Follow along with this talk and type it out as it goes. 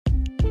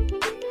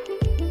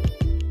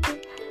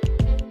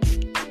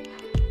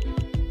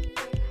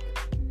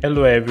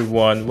Hello,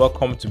 everyone.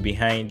 Welcome to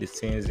Behind the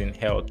Scenes in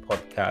Health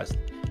podcast.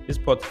 This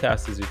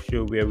podcast is a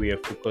show where we are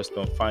focused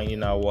on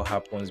finding out what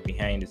happens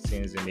behind the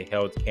scenes in the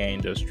healthcare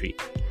industry.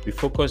 We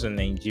focus on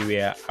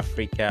Nigeria,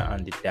 Africa,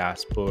 and the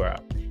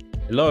diaspora.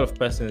 A lot of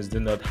persons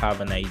do not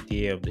have an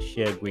idea of the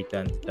sheer grit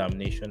and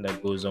determination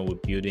that goes on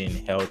with building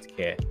in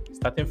healthcare,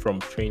 starting from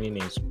training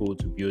in school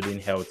to building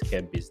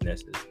healthcare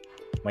businesses.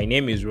 My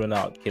name is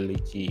Ronald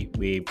Kelechi,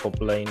 we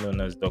popularly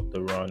known as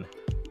Dr. Ron.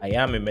 I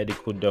am a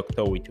medical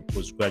doctor with a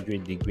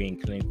postgraduate degree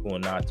in clinical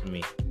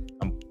anatomy.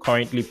 I'm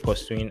currently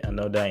pursuing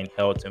another in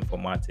health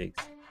informatics.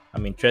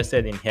 I'm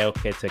interested in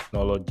healthcare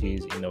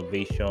technologies,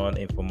 innovation,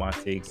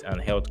 informatics, and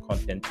health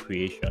content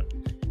creation.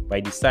 By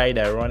the side,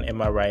 I run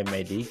MRI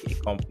Medic,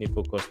 a company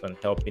focused on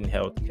helping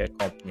healthcare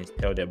companies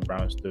tell their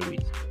brand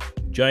stories.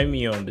 Join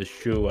me on the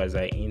show as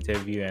I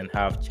interview and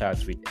have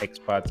chats with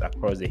experts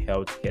across the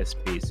healthcare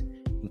space,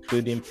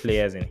 including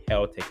players in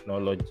health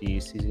technology,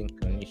 seasoned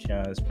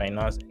clinicians,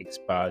 finance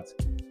experts,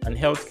 and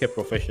healthcare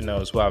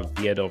professionals who have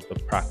veered off the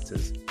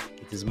practice.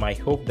 It is my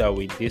hope that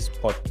with this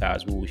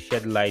podcast, we will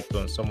shed light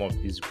on some of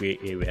these gray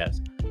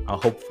areas and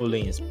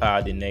hopefully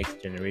inspire the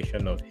next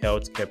generation of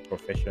healthcare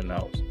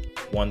professionals,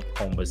 one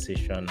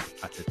conversation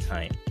at a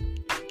time.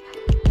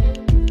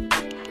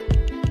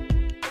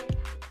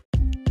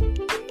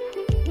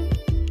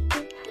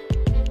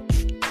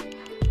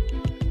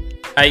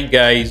 Hi,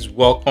 guys,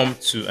 welcome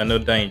to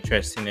another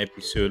interesting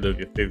episode of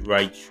your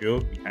favorite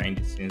show, Behind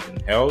the Scenes in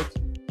Health.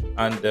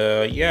 And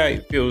yeah,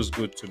 it feels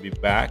good to be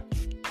back.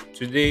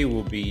 Today,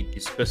 we'll be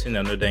discussing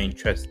another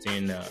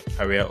interesting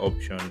career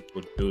option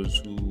for those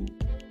who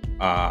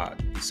are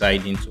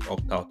deciding to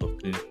opt out of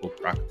clinical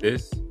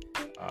practice,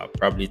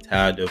 probably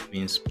tired of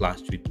being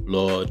splashed with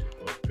blood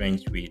or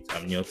drenched with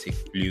amniotic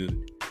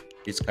fluid.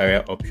 This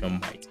career option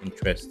might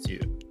interest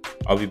you.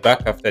 I'll be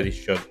back after this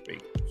short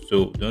break,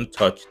 so don't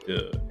touch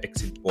the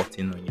exit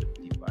button on your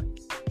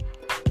device.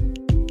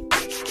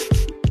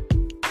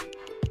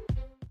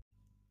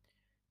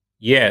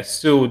 Yeah,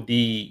 so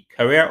the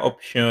career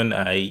option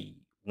I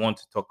want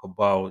to talk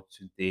about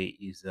today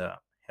is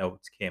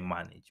healthcare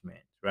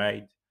management,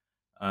 right?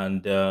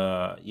 And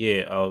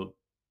yeah, I'll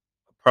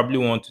probably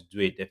want to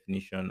do a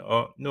definition.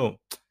 Or no,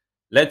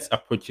 let's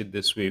approach it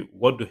this way.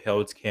 What do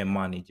healthcare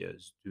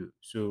managers do?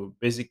 So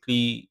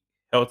basically,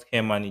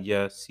 healthcare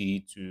managers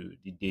see to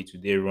the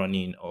day-to-day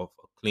running of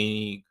a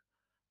clinic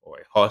or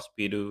a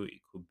hospital.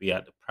 It could be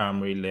at the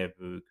primary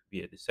level, it could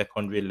be at the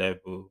secondary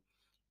level,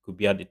 it could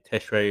be at the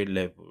tertiary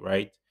level,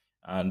 right?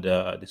 And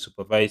they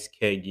supervise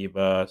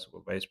caregivers,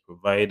 supervise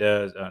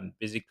providers, and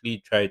basically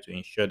try to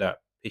ensure that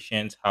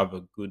patients have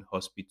a good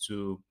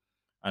hospital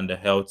and a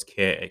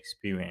healthcare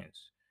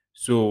experience.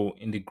 So,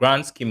 in the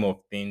grand scheme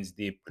of things,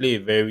 they play a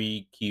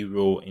very key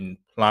role in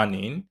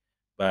planning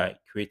by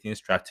creating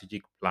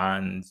strategic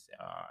plans,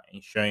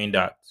 ensuring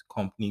that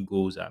company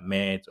goals are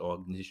met or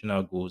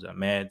organizational goals are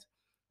met,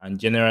 and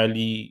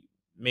generally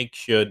make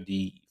sure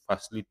the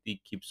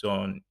facility keeps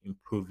on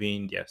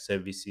improving their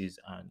services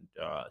and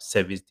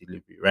service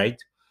delivery,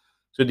 right?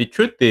 So the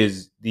truth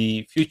is,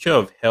 the future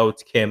of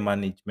healthcare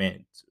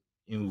management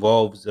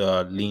involves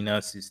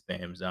leaner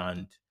systems,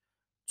 and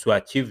to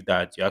achieve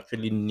that, you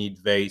actually need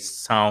very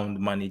sound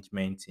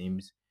management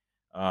teams.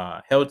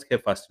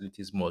 Healthcare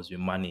facilities must be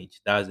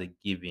managed. That's a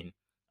given.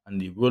 And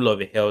the role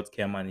of a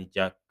healthcare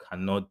manager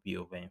cannot be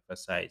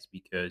overemphasized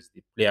because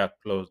they play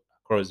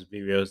across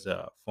various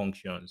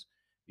functions.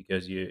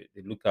 Because they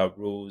look at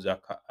roles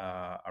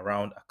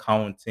around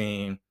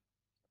accounting,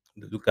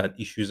 they look at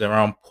issues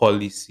around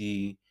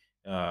policy,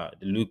 they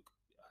look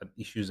at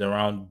issues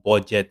around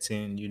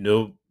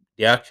budgeting.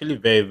 They're actually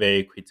very,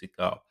 very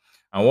critical.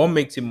 And what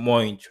makes it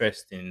more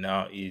interesting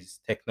now is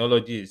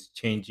technology is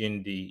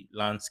changing the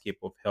landscape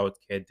of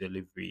healthcare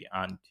delivery,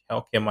 and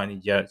healthcare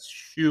managers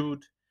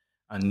should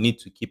and need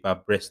to keep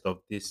abreast of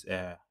these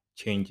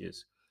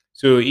changes.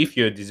 So, if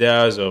your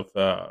desires of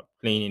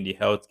playing in the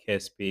healthcare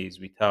space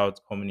without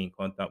coming in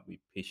contact with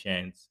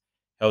patients,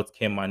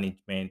 healthcare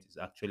management is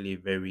actually a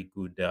very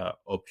good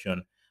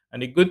option.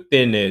 And the good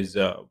thing is,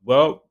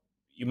 well,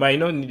 you might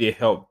not need a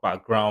health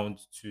background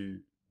to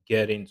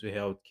get into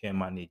healthcare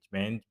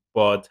management,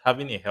 but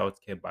having a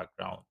healthcare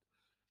background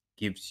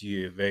gives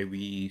you a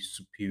very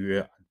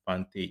superior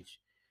advantage.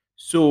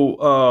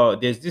 So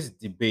there's this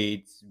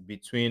debate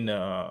between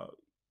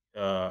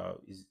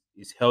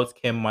is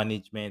healthcare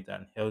management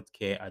and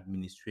healthcare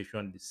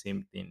administration the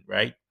same thing,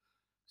 right?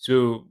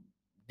 So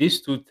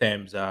these two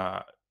terms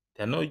are,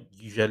 they're not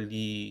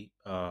usually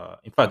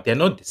in fact they're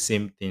not the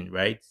same thing,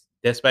 right?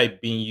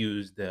 Despite being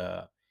used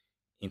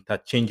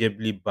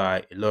interchangeably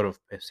by a lot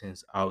of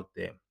persons out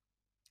there.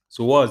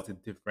 So what's the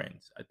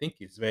difference? I think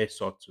it's very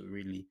subtle,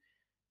 really.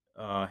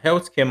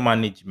 Healthcare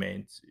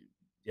management,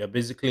 they're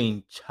basically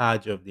in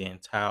charge of the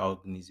entire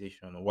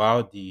organization,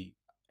 while the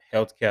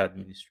healthcare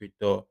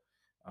administrator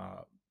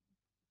uh,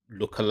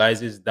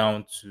 localizes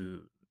down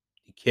to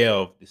the care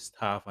of the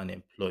staff and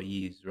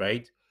employees,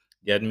 right?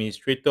 The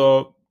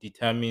administrator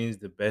determines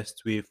the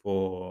best way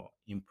for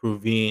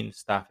improving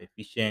staff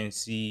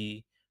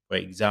efficiency, for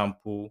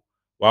example,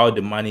 while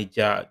the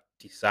manager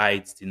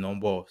decides the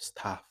number of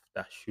staff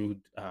that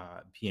should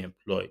be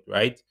employed,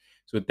 right?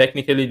 So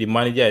technically, the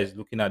manager is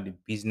looking at the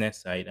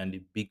business side and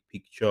the big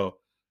picture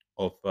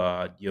of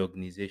the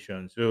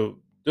organization. So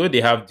though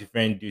they have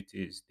different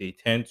duties, they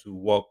tend to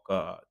work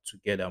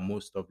together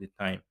most of the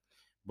time.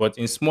 But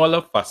in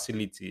smaller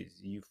facilities,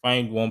 you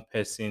find one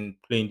person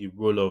playing the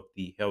role of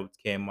the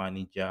healthcare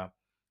manager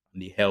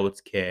and the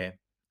healthcare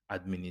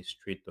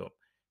administrator.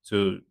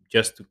 So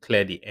just to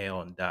clear the air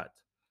on that.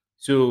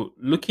 So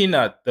looking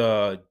at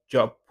the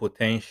job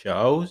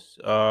potentials,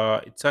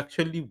 it's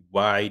actually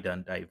wide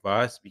and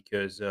diverse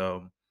because there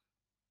are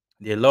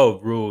a lot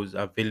of roles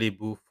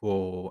available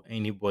for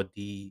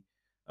anybody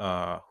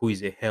who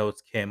is a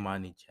healthcare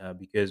manager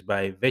because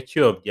by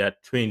virtue of their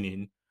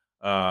training,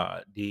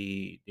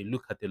 they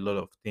look at a lot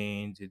of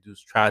things. They do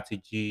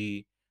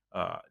strategy,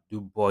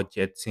 do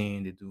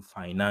budgeting, they do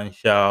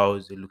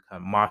financials, they look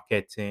at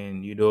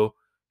marketing.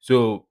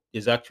 So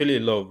there's actually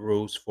a lot of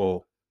roles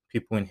for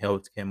people in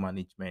healthcare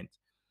management.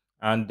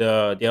 And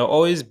there'll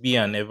always be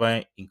an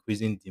ever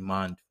increasing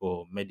demand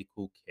for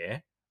medical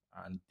care.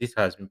 And this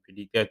has been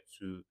predicted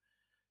to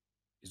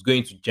is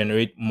going to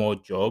generate more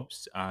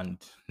jobs, and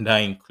that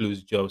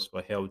includes jobs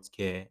for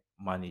healthcare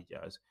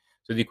managers.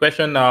 So the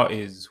question now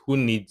is who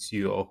needs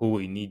you or who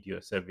will need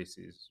your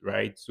services,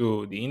 right?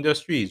 So the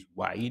industry is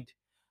wide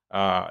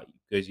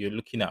because you're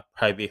looking at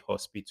private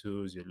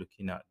hospitals, you're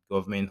looking at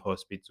government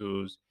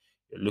hospitals,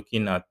 you're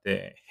looking at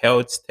the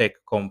health tech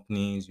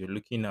companies, you're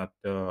looking at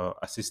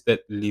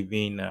assisted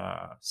living,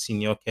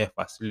 senior care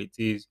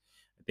facilities.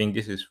 I think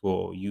this is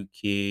for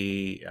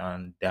UK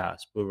and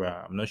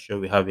diaspora. I'm not sure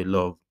we have a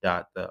lot of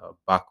that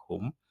back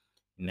home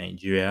in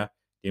Nigeria.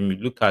 Then we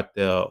look at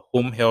the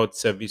home health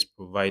service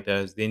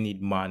providers, they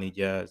need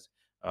managers.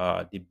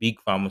 The big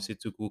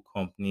pharmaceutical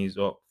companies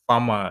or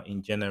pharma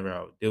in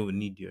general, they will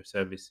need your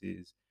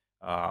services.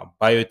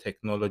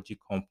 Biotechnology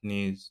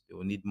companies, they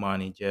will need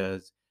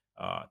managers.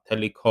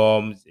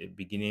 Telecoms,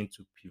 beginning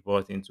to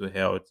pivot into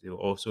health, they will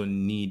also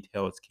need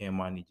healthcare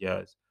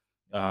managers.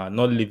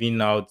 Not leaving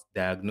out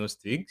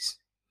diagnostics,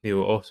 they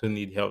will also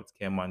need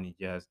healthcare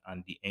managers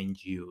and the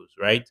NGOs,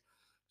 right?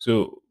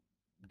 So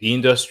the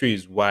industry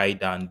is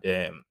wide and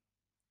there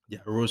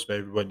are roles for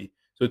everybody.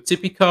 So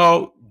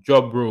typical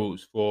job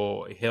roles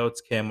for a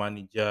healthcare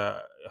manager,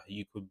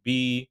 you could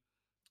be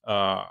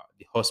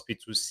the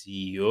hospital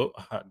CEO.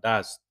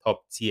 That's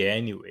top tier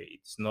anyway.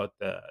 It's not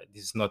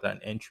this is not an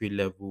entry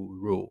level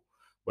role,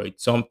 but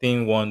it's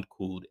something one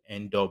could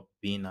end up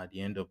being at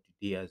the end of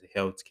the day as a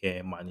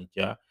healthcare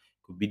manager.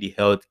 Could be the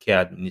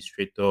healthcare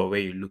administrator where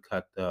you look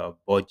at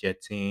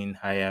budgeting,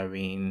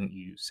 hiring,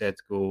 you set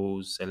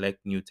goals, select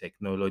new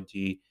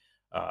technology,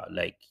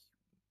 like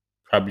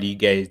probably you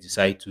guys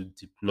decide to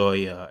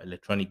deploy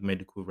electronic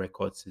medical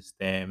record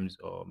systems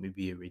or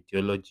maybe a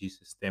radiology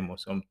system or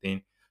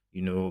something.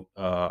 You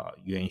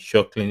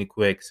ensure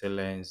clinical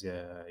excellence.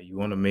 You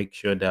want to make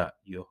sure that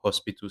your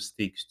hospital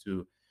sticks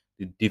to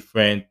the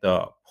different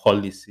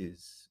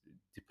policies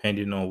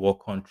depending on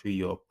what country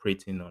you're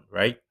operating on,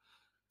 right?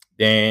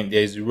 Then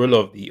there's the role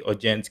of the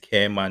urgent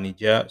care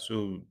manager.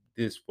 So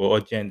this for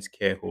urgent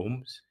care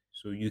homes.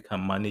 So you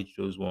can manage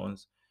those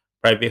ones.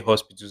 Private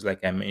hospitals,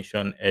 like I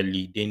mentioned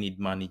early, they need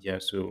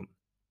managers. So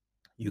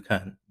you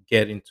can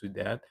get into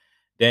that.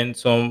 Then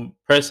some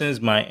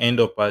persons might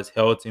end up as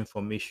health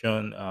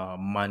information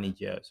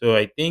manager. So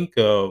I think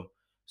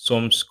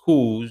some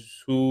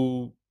schools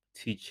who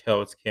teach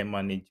healthcare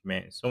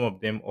management, some of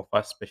them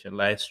offer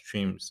specialized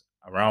streams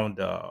around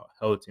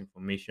health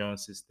information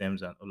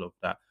systems and all of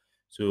that.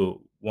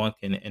 So one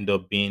can end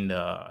up being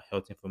the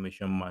health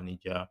information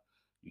manager.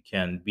 You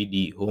can be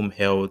the home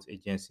health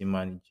agency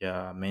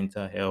manager,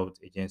 mental health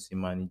agency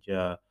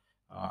manager,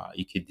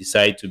 you could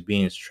decide to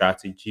be in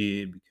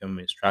strategy, become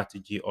a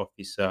strategy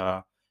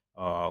officer,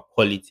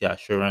 quality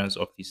assurance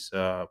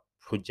officer,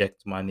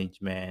 project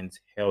management,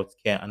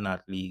 healthcare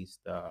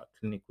analyst,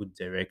 clinical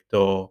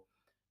director,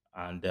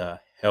 and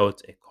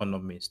health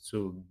economist.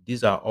 So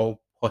these are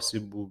all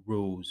possible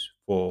roles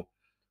for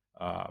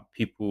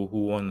people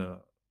who want to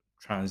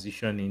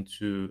transition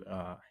into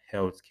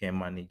healthcare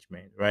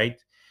management, right?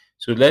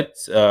 So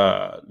let's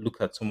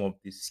look at some of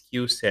the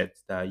skill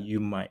sets that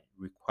you might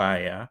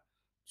require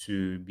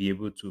to be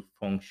able to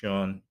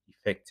function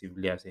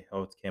effectively as a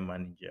healthcare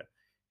manager.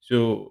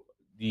 So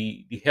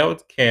the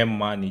healthcare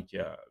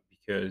manager,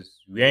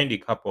 because wearing the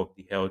cap of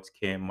the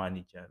healthcare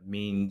manager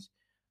means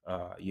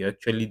you're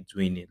actually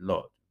doing a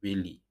lot,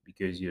 really,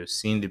 because you're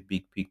seeing the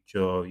big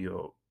picture,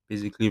 you're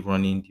basically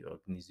running the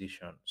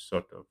organization,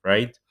 sort of,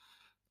 right?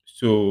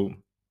 So,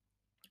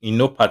 in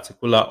no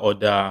particular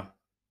order,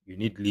 you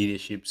need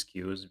leadership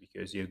skills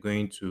because you're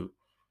going to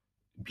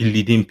be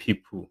leading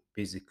people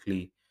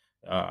basically.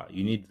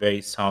 You need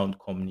very sound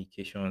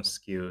communication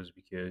skills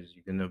because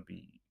you're going to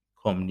be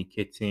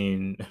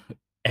communicating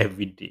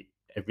every day,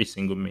 every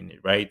single minute,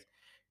 right?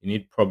 You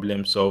need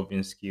problem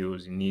solving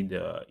skills, you need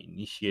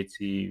initiative,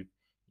 you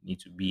need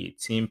to be a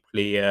team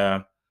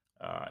player,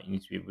 you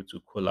need to be able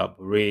to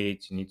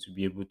collaborate, you need to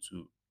be able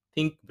to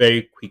think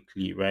very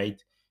quickly,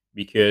 right?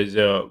 Because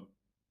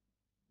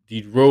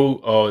the role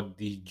or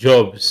the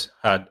jobs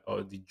had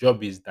or the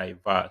job is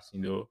diverse.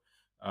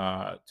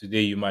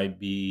 Today you might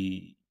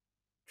be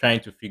trying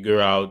to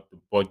figure out the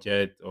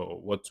budget or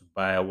what to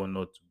buy or what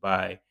not to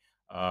buy.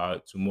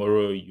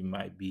 Tomorrow you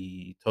might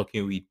be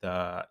talking with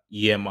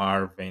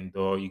EMR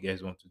vendor. You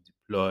guys want to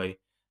deploy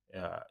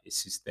a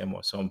system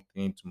or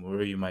something.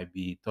 Tomorrow you might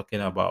be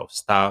talking about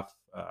staff.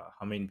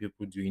 How many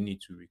people do you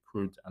need to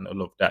recruit and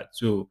all of that.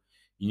 So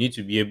you need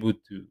to be able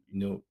to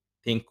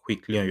think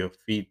quickly on your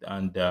feet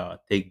and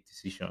take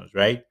decisions.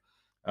 Right.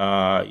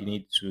 You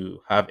need to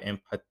have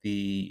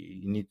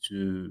empathy. You need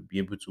to be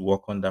able to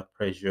work under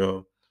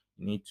pressure.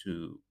 You need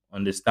to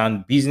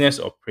understand business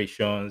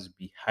operations,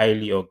 be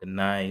highly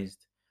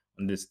organized,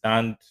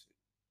 understand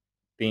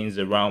things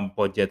around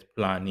budget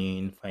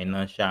planning,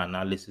 financial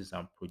analysis,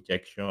 and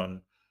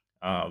projection.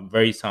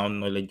 Very sound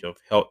knowledge of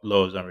health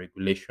laws and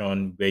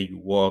regulation where you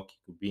work.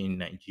 It could be in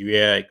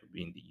Nigeria, it could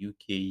be in the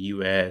UK,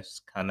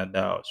 US,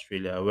 Canada,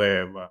 Australia,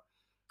 wherever,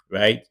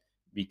 right?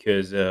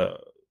 Because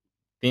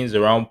things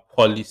around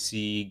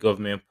policy,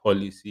 government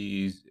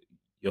policies,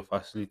 your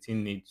facility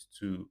needs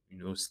to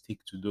stick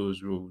to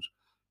those rules.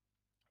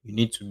 You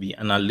need to be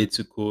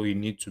analytical, you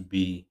need to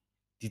be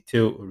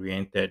detail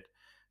oriented.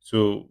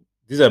 So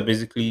these are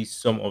basically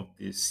some of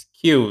the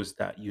skills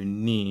that you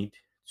need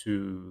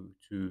to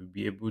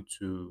be able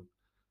to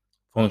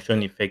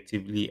function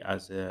effectively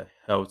as a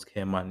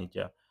healthcare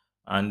manager.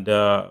 And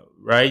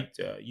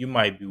you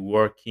might be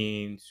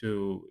working,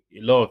 so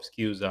a lot of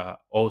skills are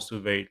also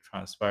very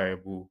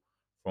transferable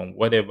from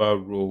whatever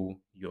role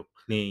you're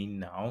playing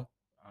now,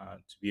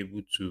 to be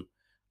able to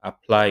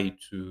apply it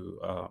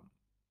to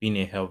being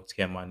a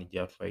healthcare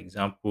manager. For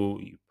example,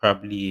 you're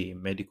probably a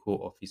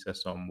medical officer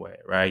somewhere,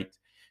 right?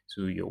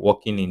 So you're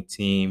working in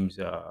teams,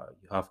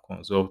 you have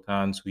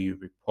consultants who you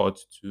report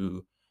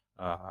to,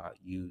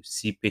 you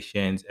see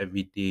patients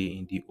every day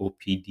in the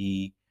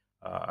OPD.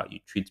 You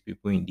treat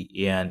people in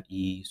the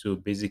A&E. So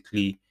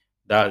basically,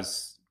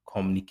 that's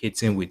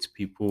communicating with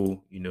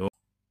people.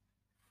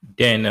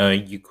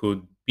 Then you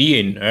could be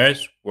a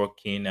nurse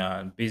working,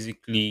 and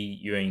basically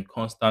you're in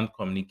constant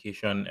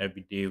communication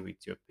every day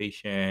with your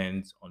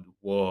patients on the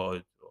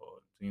ward or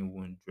doing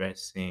wound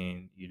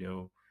dressing.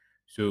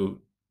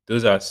 So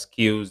those are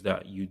skills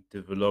that you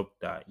develop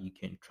that you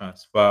can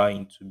transfer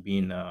into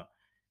being a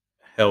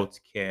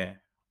healthcare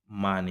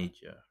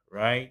manager,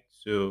 right?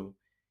 So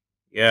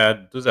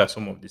yeah, those are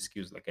some of the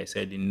skills, like I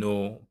said, in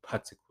no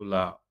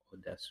particular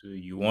order. So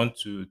you want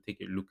to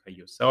take a look at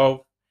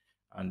yourself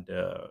and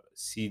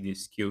see the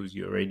skills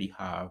you already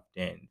have,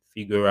 then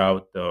figure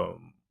out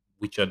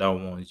which other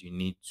ones you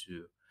need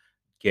to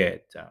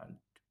get. And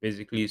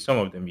basically, some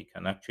of them you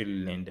can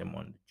actually learn them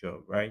on the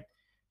job, right?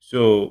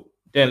 So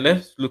then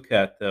let's look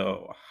at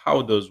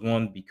how does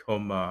one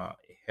become a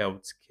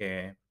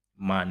healthcare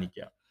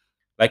manager.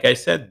 Like I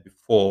said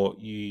before,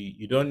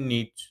 you don't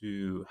need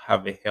to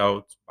have a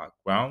health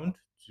background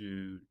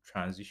to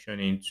transition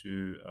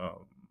into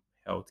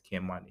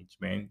healthcare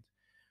management,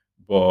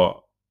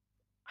 but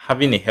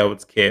having a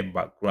healthcare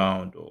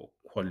background or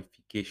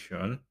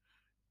qualification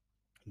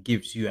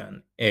gives you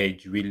an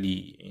edge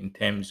really in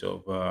terms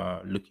of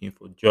looking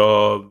for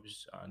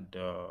jobs and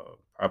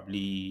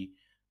probably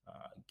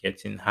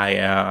getting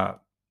higher,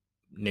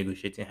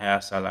 negotiating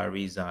higher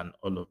salaries and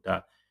all of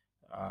that.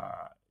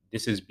 Uh,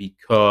 this is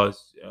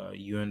because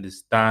you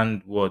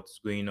understand what's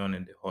going on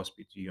in the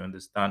hospital. You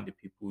understand the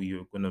people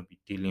you're going to be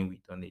dealing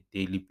with on a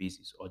daily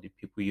basis, or the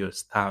people your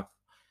staff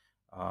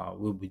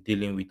will be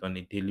dealing with on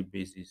a daily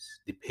basis,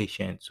 the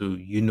patient. So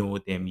you know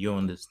them, you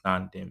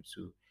understand them.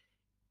 So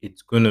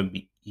it's going to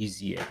be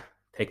easier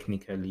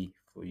technically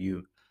for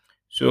you.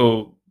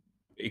 So,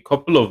 a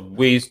couple of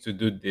ways to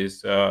do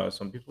this.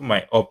 Some people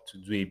might opt to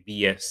do a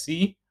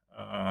BSc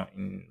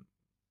in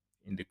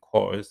the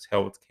course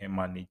healthcare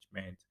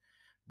management,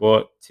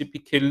 but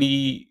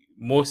typically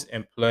most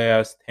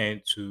employers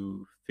tend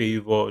to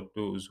favor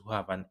those who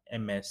have an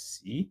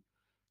MSc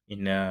in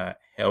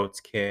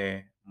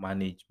healthcare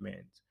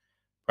management.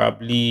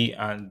 Probably,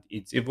 and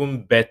it's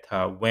even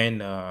better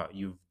when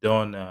you've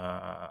done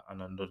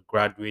an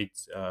undergraduate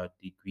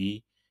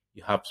degree,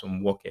 you have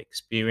some work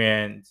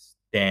experience,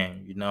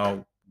 then you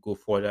now go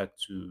further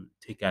to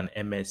take an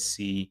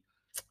MSc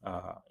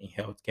in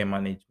healthcare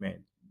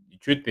management. The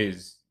truth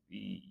is,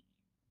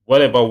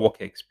 whatever work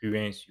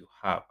experience you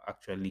have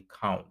actually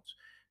counts.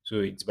 So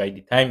it's by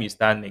the time you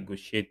start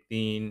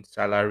negotiating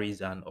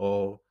salaries and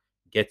all,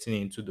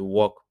 getting into the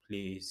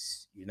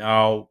workplace, you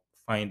now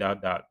find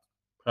out that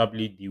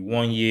probably the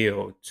 1 year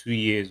or 2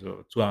 years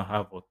or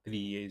 2.5 or 3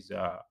 years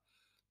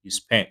you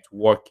spent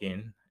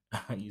working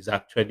is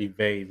actually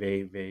very,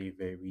 very, very,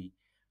 very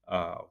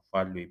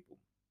valuable.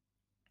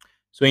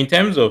 So, in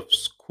terms of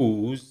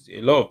schools,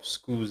 a lot of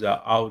schools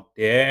are out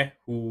there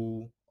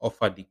who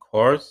offer the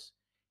course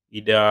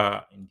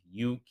either in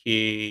the UK,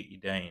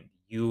 either in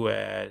the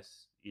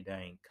US, either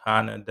in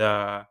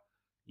Canada,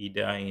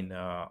 either in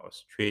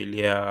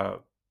Australia.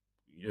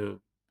 You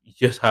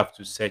just have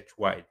to search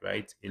wide,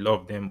 right? A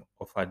lot of them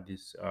offer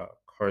these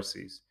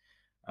courses,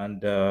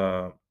 and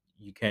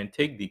you can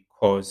take the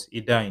course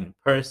either in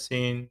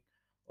person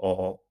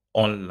or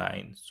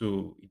online.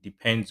 So it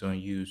depends on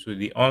you. So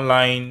the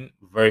online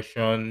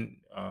version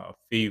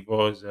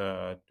favors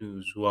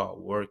those who are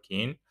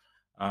working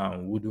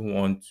and wouldn't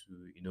want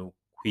to,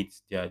 quit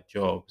their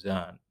jobs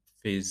and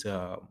face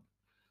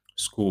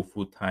school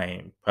full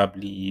time,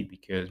 probably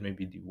because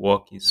maybe the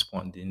work is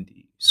funding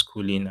the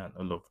schooling and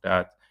all of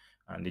that.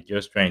 And they're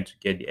just trying to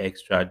get the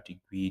extra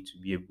degree to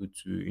be able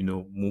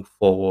to, move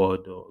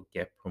forward or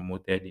get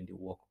promoted in the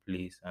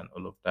workplace and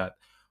all of that.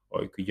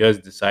 Or you could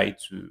just decide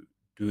to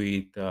do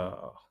it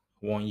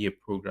 1 year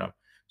program.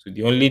 So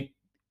the only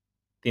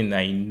thing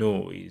I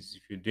know is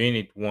if you're doing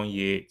it 1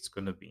 year, it's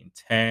going to be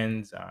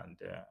intense and,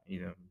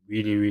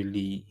 really,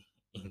 really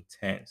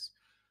intense.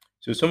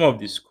 So some of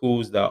the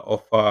schools that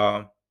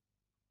offer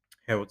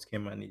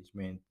healthcare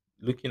management.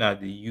 Looking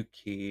at the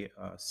UK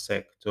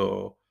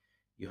sector,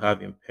 you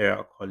have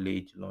Imperial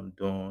College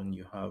London,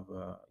 you have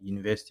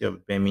University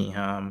of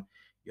Birmingham,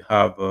 you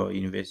have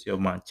University of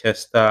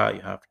Manchester,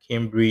 you have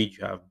Cambridge,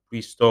 you have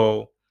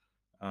Bristol,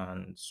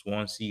 and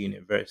Swansea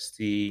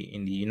University.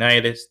 In the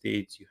United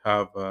States, you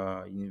have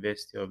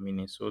University of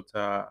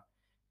Minnesota,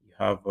 you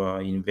have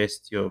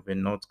University of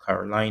North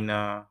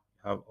Carolina,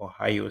 you have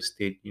Ohio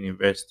State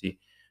University.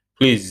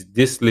 Please,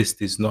 this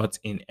list is not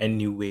in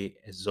any way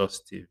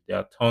exhaustive. There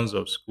are tons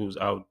of schools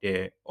out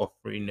there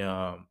offering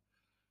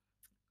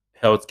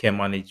healthcare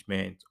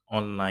management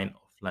online,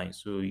 offline.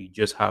 So you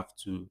just have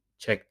to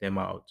check them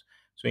out.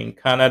 So in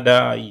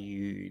Canada,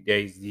 there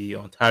is the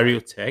Ontario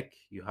Tech,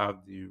 you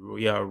have the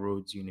Royal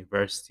Roads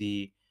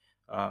University.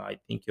 I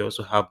think you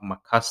also have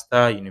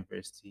Macaster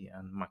University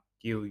and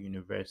McGill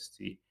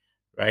University,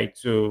 right?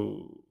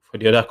 So for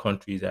the other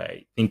countries,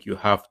 I think you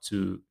have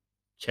to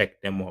check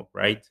them up,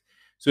 right?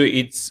 So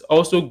it's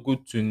also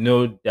good to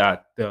know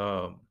that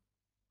the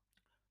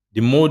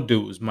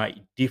modules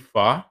might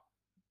differ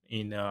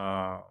in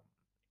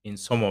in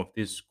some of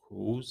these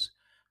schools,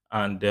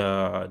 and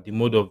the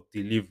mode of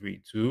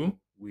delivery too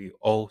will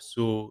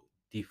also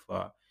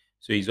differ.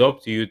 So it's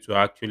up to you to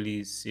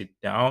actually sit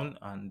down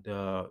and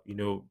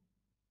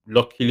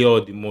luckily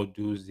all the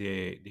modules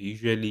they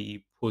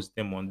usually post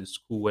them on the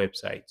school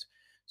website,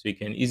 so you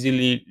can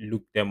easily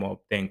look them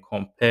up, then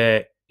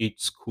compare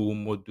each school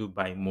module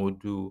by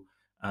module,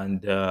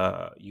 and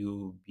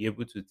you'll be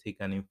able to take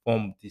an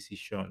informed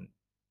decision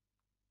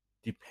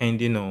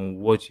depending on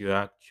what you're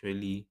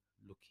actually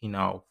looking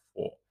out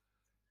for.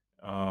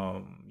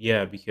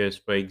 Yeah, because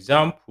for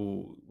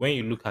example, when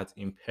you look at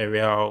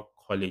Imperial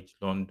College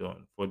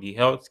London for the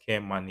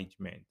healthcare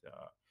management,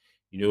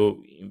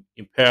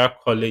 Imperial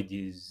College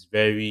is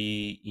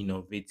very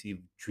innovative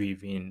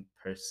driven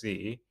per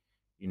se.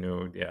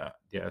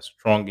 They are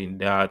strong in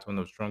that, one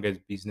of the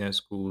strongest business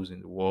schools in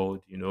the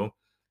world.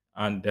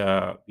 And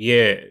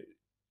yeah,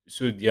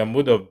 so their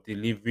mode of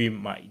delivery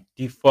might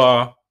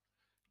differ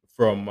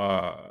from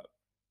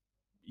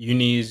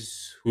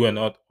unis who are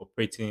not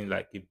operating in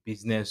like a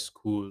business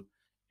school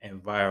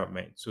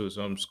environment. So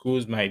some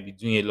schools might be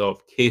doing a lot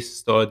of case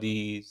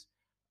studies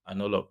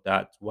and all of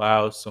that,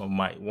 while some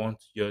might want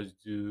to just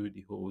do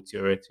the whole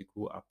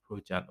theoretical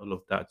approach and all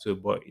of that. So,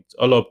 but it's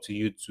all up to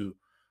you to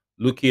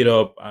look it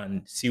up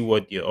and see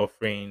what they're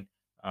offering.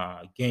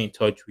 Get in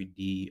touch with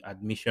the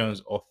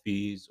admissions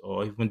office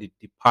or even the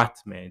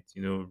department.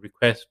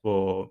 Request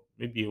for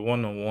maybe a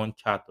one-on-one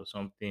chat or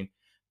something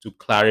to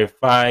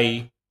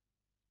clarify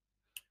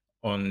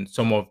on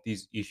some of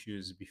these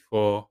issues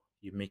before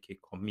you make a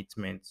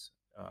commitment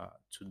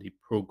to the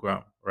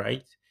program,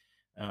 right?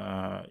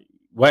 Uh,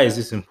 why is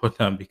this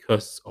important?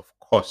 Because of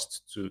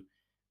cost too,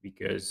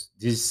 because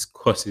these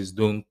courses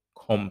don't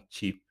come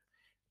cheap.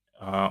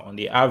 On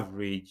the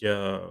average,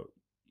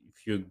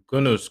 if you're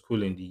going to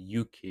school in the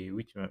UK,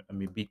 which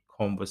I'm a bit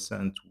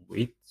conversant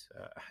with,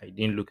 I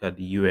didn't look at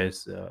the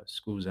US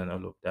schools and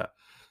all of that.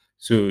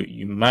 So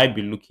you might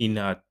be looking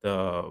at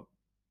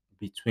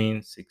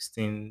between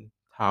 £16,000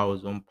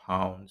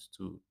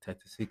 to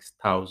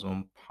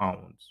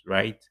 £36,000,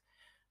 right?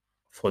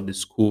 For the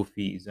school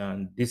fees.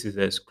 And this is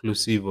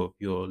exclusive of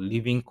your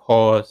living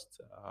costs,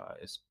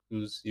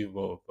 exclusive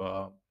of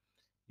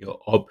your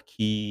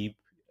upkeep,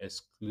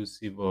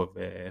 exclusive of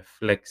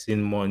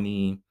flexing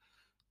money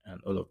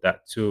and all of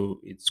that. So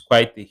it's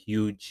quite a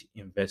huge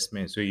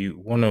investment. So you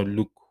want to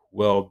look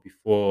well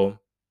before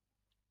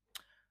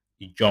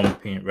you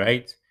jump in,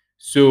 right?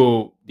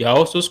 So there are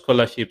also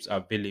scholarships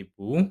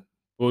available,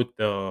 both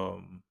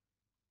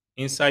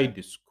inside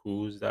the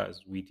schools,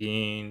 that's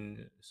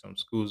within some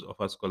schools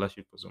offer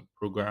scholarship for some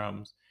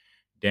programs.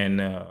 Then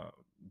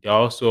there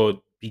are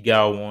also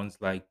bigger ones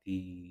like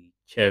the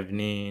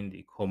Chevening,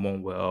 the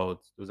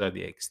Commonwealth. Those are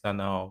the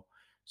external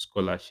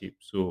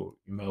scholarships. So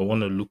you might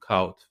want to look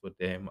out for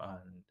them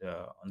and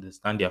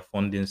understand their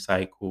funding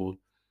cycle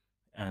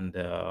and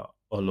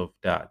all of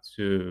that.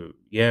 So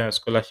yeah,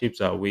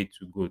 scholarships are a way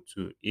to go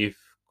to if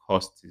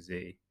cost is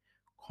a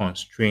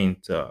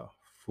constraint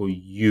for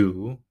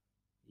you.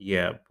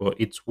 Yeah, but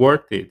it's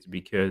worth it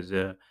because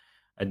at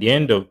the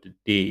end of the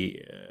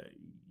day,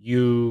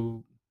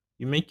 you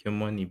make your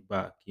money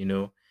back.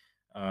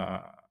 Uh,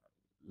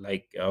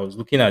 like I was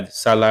looking at the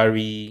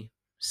salary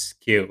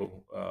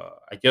scale.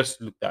 I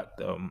just looked at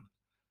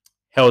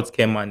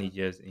healthcare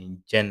managers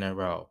in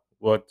general.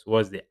 What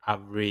was the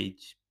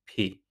average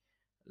pay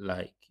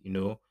like?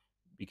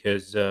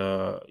 Because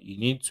you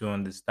need to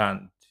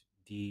understand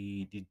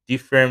the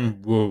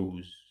different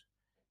roles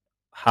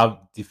have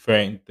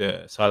different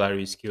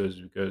salary scales,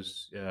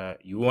 because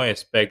you won't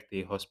expect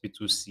a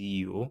hospital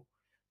CEO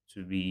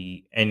to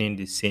be earning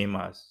the same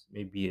as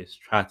maybe a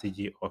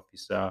strategy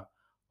officer,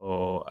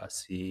 or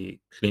as a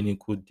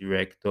clinical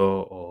director,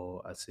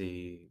 or as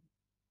a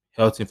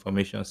health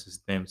information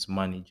systems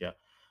manager.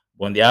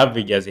 But on the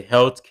average, as a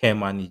healthcare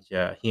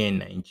manager here in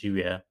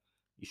Nigeria,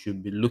 you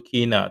should be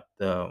looking at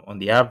on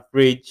the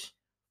average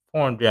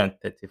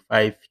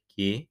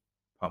 435K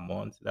per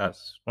month.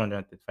 That's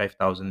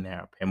 435,000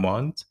 naira per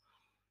month,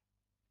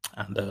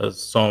 and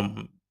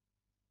some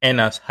earn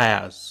as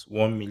high as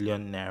 1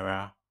 million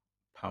naira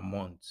per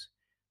month,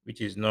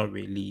 which is not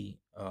really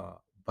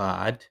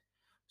bad.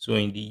 So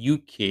in the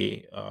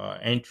UK,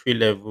 entry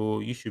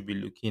level, you should be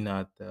looking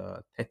at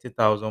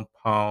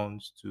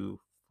 £30,000 to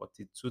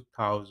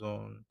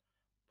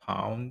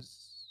 £42,000.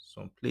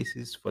 Some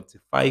places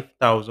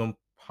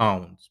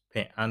 £45,000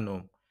 per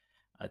annum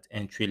at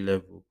entry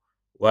level.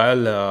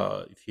 While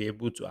if you're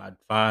able to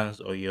advance,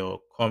 or you're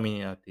coming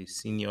in at a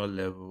senior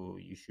level,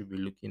 you should be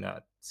looking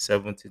at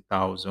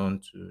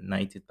 70,000 to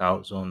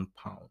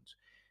 £90,000.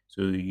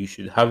 So you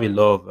should have a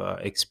lot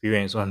of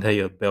experience under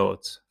your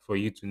belt for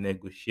you to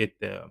negotiate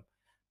the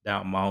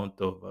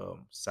amount of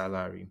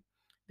salary.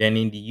 Then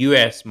in the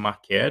US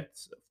market,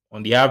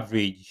 on the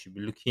average, you should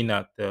be looking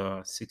at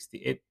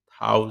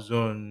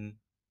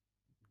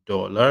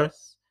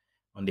 $68,000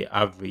 on the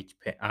average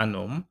per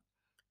annum,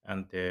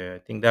 and I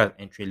think that's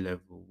entry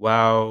level.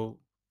 While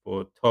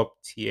for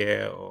top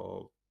tier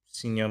or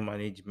senior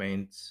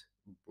management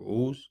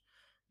roles,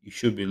 you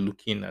should be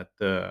looking at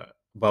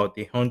about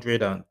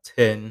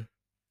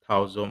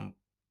 110,000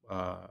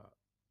 uh,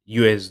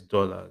 US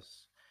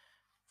dollars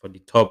for the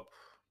top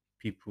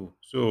people.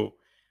 So,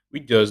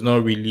 which does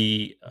not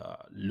really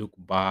look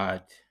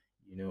bad,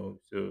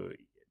 So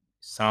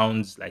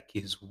sounds like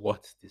it's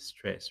worth the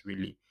stress,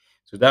 really.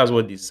 So that's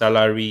what the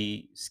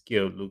salary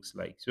scale looks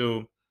like.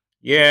 So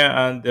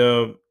yeah, and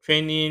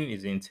training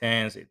is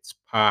intense. It's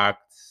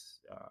packed.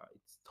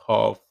 It's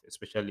tough,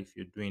 especially if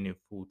you're doing it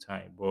full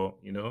time. But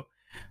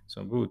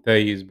some people tell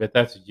you it's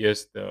better to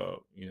just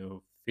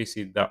face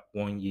it that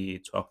 1 year,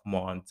 12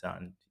 months,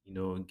 and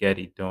get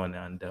it done,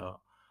 and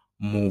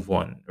move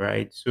on,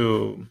 right?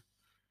 So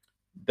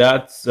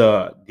that's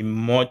the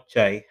much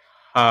I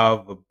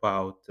have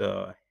about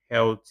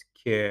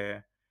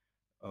healthcare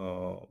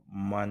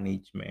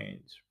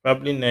management.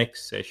 Probably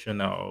next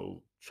session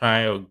I'll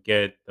try to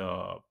get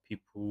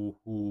people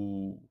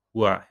who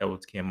are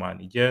healthcare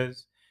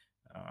managers,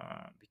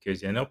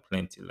 because there are not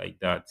plenty like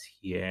that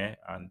here.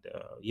 And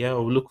yeah,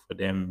 I'll look for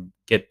them,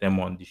 get them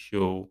on the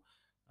show,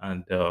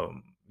 and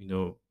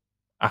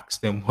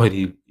ask them what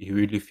it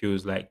really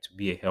feels like to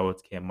be a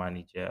healthcare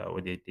manager,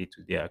 what their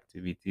day-to-day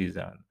activities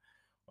and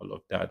all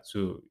of that.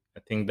 So I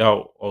think that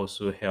will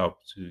also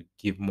help to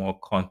give more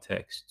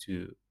context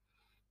to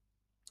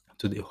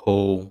the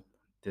whole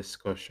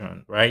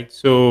discussion, right?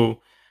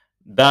 So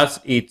that's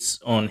it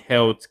on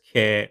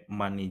healthcare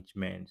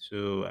management.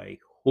 So I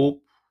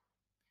hope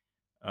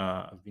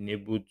I've been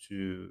able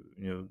to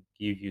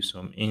give you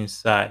some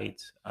insight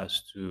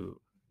as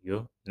to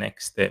your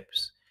next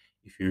steps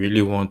if you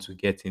really want to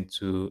get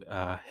into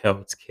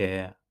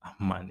healthcare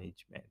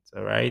management.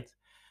 All right.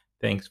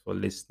 Thanks for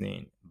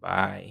listening.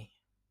 Bye.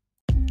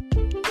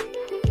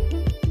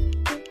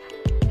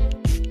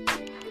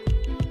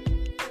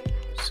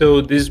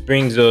 So this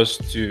brings us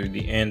to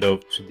the end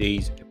of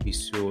today's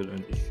episode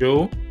on the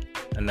show,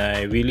 and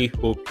I really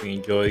hope you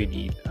enjoyed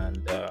it,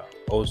 and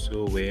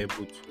also were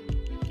able to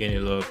gain a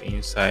lot of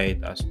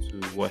insight as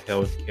to what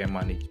healthcare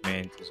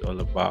management is all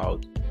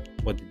about,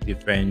 what the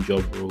different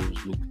job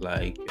roles look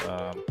like,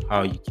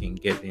 how you can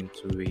get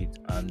into it,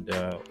 and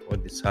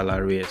what the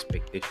salary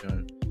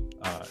expectation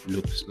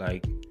looks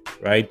like,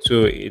 right?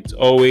 So it's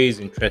always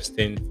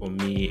interesting for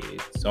me.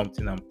 It's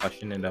something I'm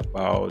passionate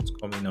about,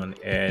 coming on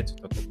air to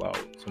talk about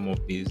some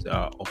of these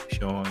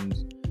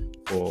options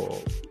for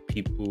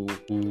people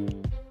who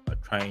are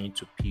trying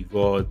to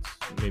pivot,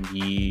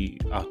 maybe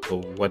out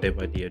of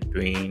whatever they are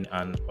doing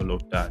and all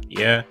of that.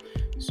 Yeah.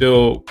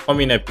 So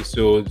coming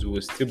episodes,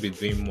 we'll still be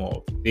doing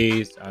more of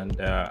this,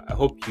 and I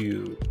hope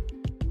you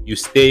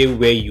stay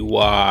where you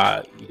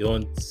are. You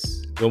don't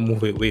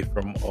move away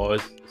from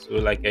us. So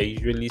like I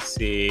usually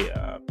say,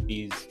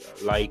 please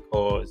like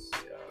us,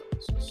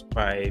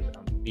 subscribe,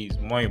 and please,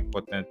 more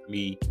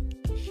importantly,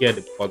 share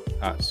the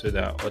podcast so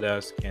that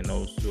others can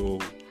also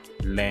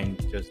learn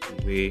just the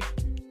way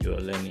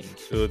you're learning.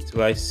 So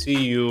till I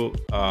see you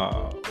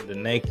on the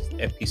next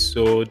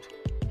episode,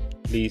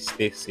 please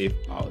stay safe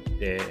out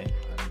there and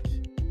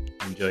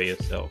enjoy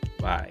yourself.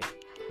 Bye.